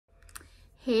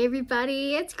Hey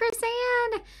everybody, it's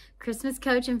Chris-Anne, Christmas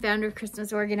coach and founder of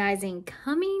Christmas Organizing,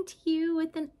 coming to you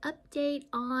with an update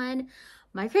on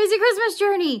my crazy Christmas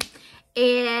journey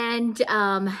and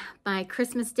my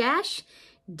Christmas Dash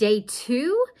day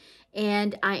 2.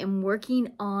 And I am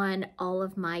working on all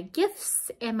of my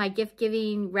gifts and my gift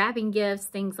giving, wrapping gifts,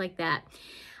 things like that.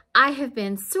 I have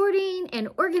been sorting and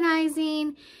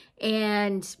organizing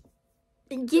and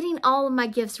getting all of my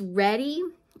gifts ready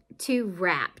to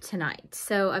wrap tonight.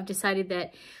 So I've decided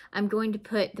that I'm going to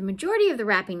put the majority of the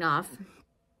wrapping off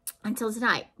until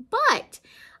tonight. But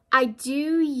I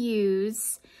do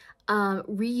use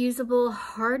reusable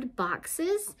hard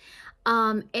boxes.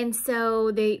 And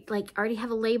so they already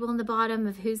have a label on the bottom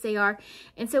of whose they are.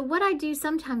 And so what I do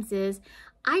sometimes is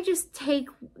I just take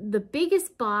the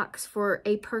biggest box for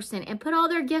a person and put all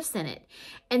their gifts in it.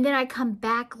 And then I come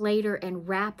back later and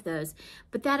wrap those.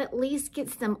 But that at least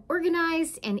gets them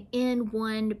organized and in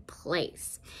one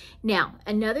place. Now,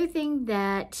 another thing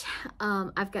that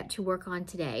I've got to work on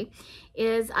today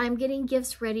is I'm getting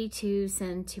gifts ready to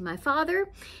send to my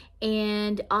father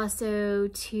and also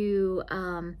to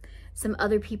some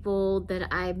other people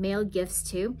that I mail gifts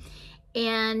to.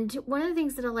 And one of the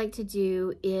things that I like to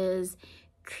do is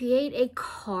create a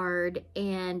card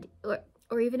and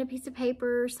or even a piece of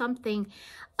paper or something,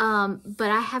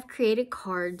 but I have created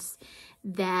cards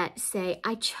that say,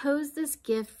 I chose this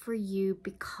gift for you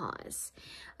because.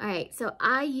 All right, so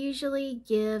I usually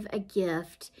give a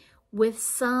gift with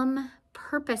some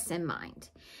purpose in mind,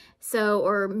 so,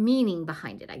 or meaning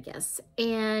behind it, I guess.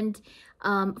 And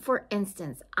for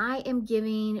instance, I am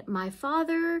giving my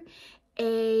father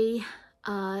a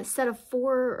set of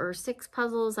 4 or 6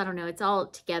 puzzles. I don't know, it's all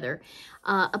together.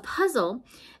 A puzzle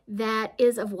that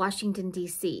is of Washington,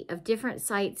 D.C., of different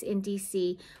sites in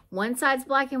D.C. One side's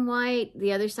black and white,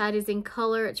 the other side is in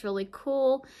color. It's really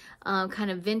cool, kind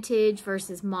of vintage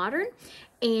versus modern.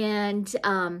 And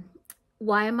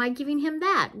why am I giving him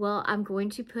that? Well, I'm going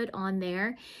to put on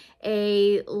there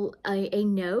a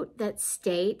note that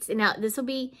states, and now this will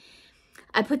be,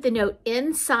 I put the note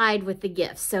inside with the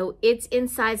gift. So it's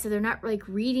inside, so they're not like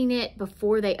reading it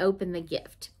before they open the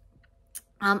gift.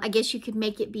 I guess you could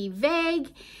make it be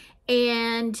vague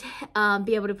and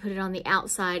be able to put it on the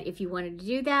outside if you wanted to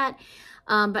do that.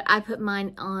 But I put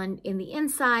mine on in the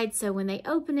inside, so when they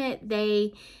open it,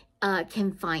 they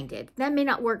can find it. That may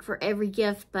not work for every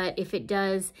gift, but if it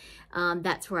does,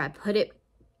 that's where I put it.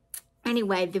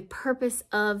 Anyway, the purpose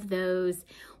of those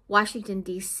Washington,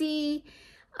 D.C.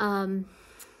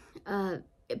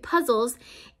 Puzzles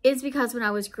is because when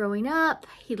I was growing up,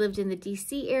 he lived in the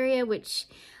DC area, which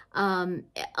and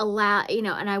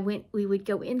we would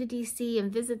go into DC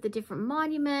and visit the different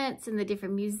monuments and the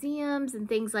different museums and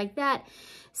things like that.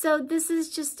 So this is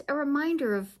just a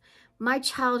reminder of my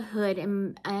childhood,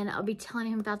 and I'll be telling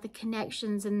him about the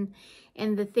connections and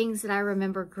the things that I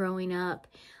remember growing up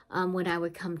when I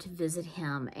would come to visit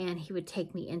him, and he would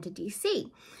take me into DC.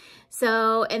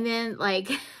 So, and then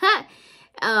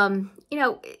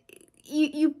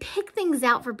you pick things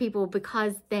out for people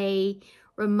because they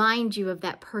remind you of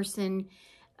that person.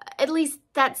 At least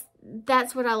that's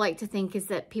what I like to think, is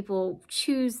that people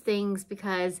choose things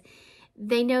because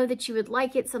they know that you would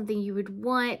like it, something you would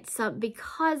want,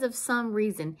 because of some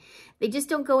reason. They just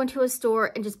don't go into a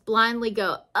store and just blindly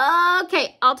go,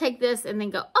 okay, I'll take this, and then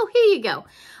go, oh, here you go.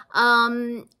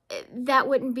 That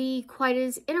wouldn't be quite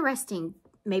as interesting.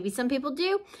 Maybe some people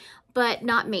do, but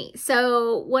not me.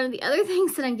 So one of the other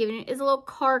things that I'm giving it is a little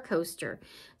car coaster.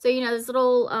 So, those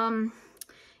little,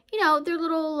 they're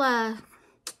little,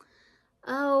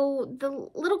 the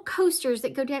little coasters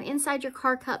that go down inside your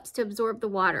car cups to absorb the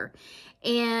water.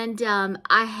 And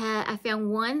I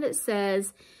found one that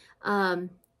says,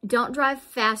 don't drive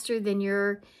faster than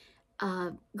your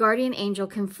guardian angel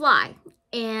can fly.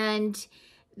 And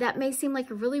that may seem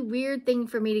like a really weird thing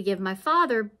for me to give my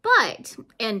father, but,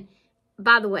 and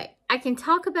by the way, I can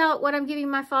talk about what I'm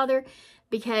giving my father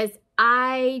because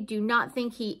I do not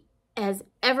think he has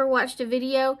ever watched a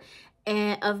video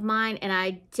of mine, and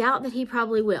I doubt that he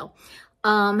probably will.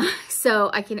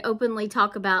 So I can openly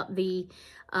talk about the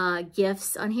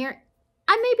gifts on here.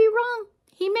 I may be wrong.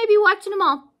 He may be watching them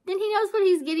all. Then he knows what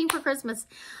he's getting for Christmas.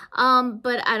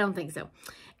 But I don't think so.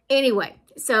 Anyway,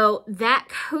 so that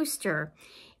coaster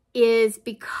is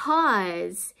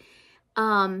because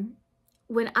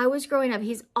when I was growing up,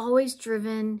 he's always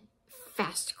driven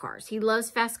fast cars. He loves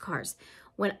fast cars.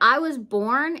 When I was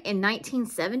born in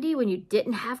 1970, when you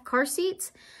didn't have car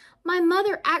seats, my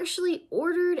mother actually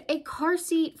ordered a car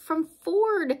seat from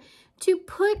Ford to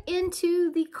put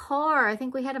into the car. I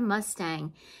think we had a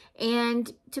Mustang,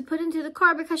 and to put into the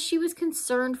car because she was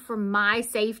concerned for my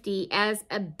safety as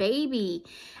a baby.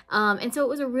 And so it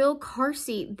was a real car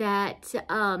seat that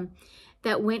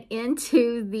that went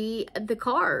into the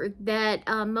car, that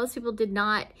most people did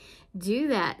not do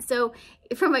that. So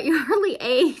from an early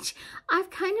age, I've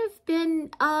kind of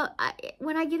been,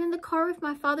 when I get in the car with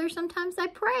my father, sometimes I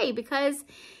pray because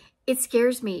it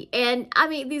scares me. And I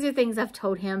mean, these are things I've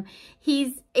told him.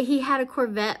 He had a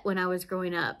Corvette when I was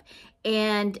growing up,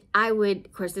 and I would,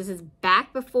 of course, this is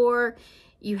back before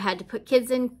you had to put kids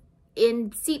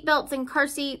in seat belts and car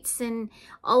seats and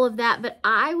all of that, but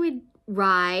I would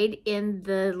ride in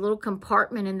the little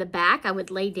compartment in the back. I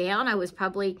would lay down. I was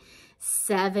probably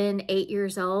 7, 8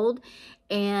 years old.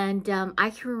 And I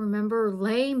can remember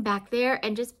laying back there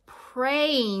and just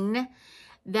praying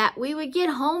that we would get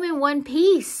home in one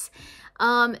piece.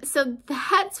 So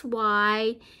that's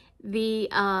why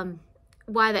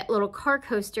why that little car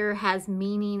coaster has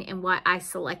meaning and why I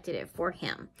selected it for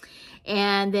him.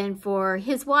 And then for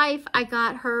his wife, I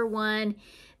got her one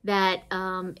that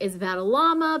is about a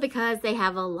llama because they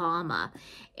have a llama.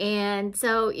 And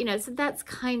so, you know, so that's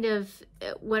kind of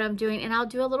what I'm doing. And I'll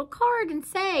do a little card and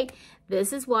say,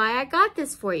 this is why I got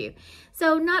this for you.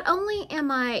 So not only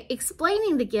am I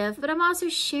explaining the gift, but I'm also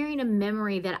sharing a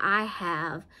memory that I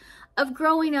have of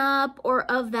growing up or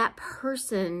of that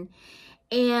person.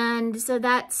 And so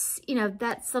that's, you know,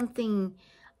 that's something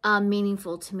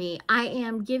meaningful to me. I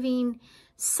am giving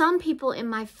some people in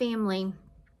my family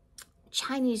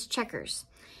Chinese checkers,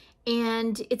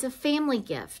 and it's a family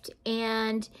gift.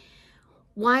 And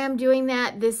why I'm doing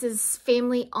that, this is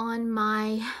family on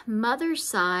my mother's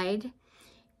side,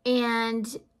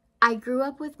 and I grew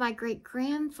up with my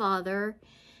great-grandfather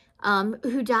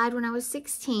who died when I was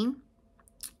 16,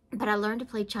 but I learned to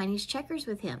play Chinese checkers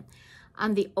with him.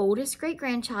 I'm the oldest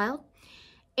great-grandchild,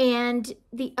 and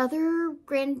my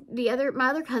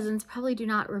other cousins probably do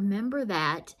not remember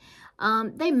that.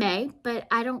 They may, but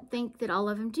I don't think that all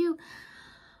of them do.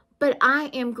 But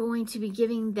I am going to be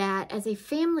giving that as a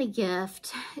family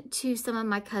gift to some of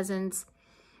my cousins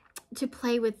to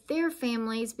play with their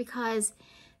families, because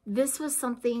this was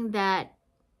something that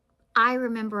I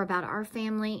remember about our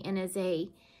family and as a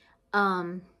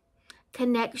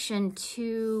connection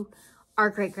to our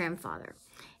great-grandfather.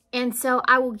 And so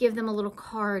I will give them a little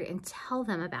card and tell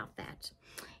them about that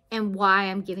and why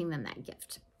I'm giving them that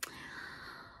gift.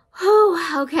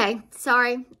 Oh, okay.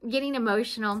 Sorry, I'm getting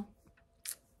emotional.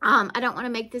 I don't want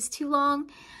to make this too long.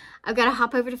 I've got to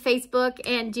hop over to Facebook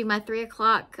and do my 3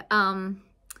 o'clock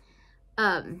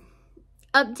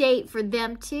update for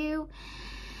them too.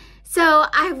 So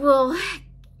I will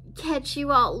catch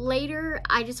you all later.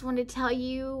 I just want to tell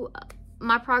you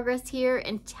my progress here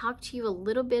and talk to you a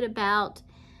little bit about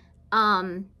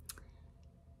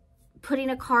putting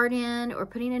a card in or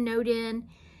putting a note in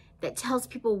that tells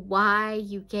people why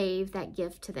you gave that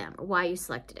gift to them or why you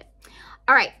selected it.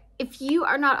 All right, if you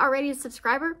are not already a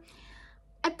subscriber,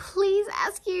 I please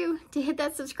ask you to hit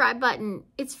that subscribe button.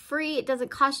 It's free, it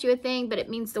doesn't cost you a thing, but it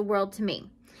means the world to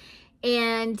me.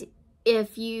 And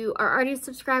if you are already a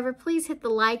subscriber, please hit the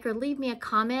like or leave me a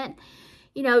comment.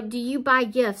 You know, do you buy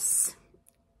gifts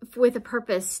with a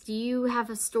purpose? Do you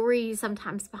have a story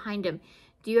sometimes behind them?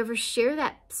 Do you ever share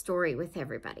that story with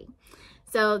everybody?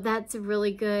 So that's a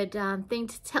really good thing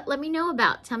to let me know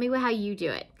about. Tell me how you do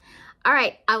it. All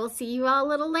right, I will see you all a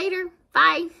little later.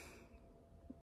 Bye.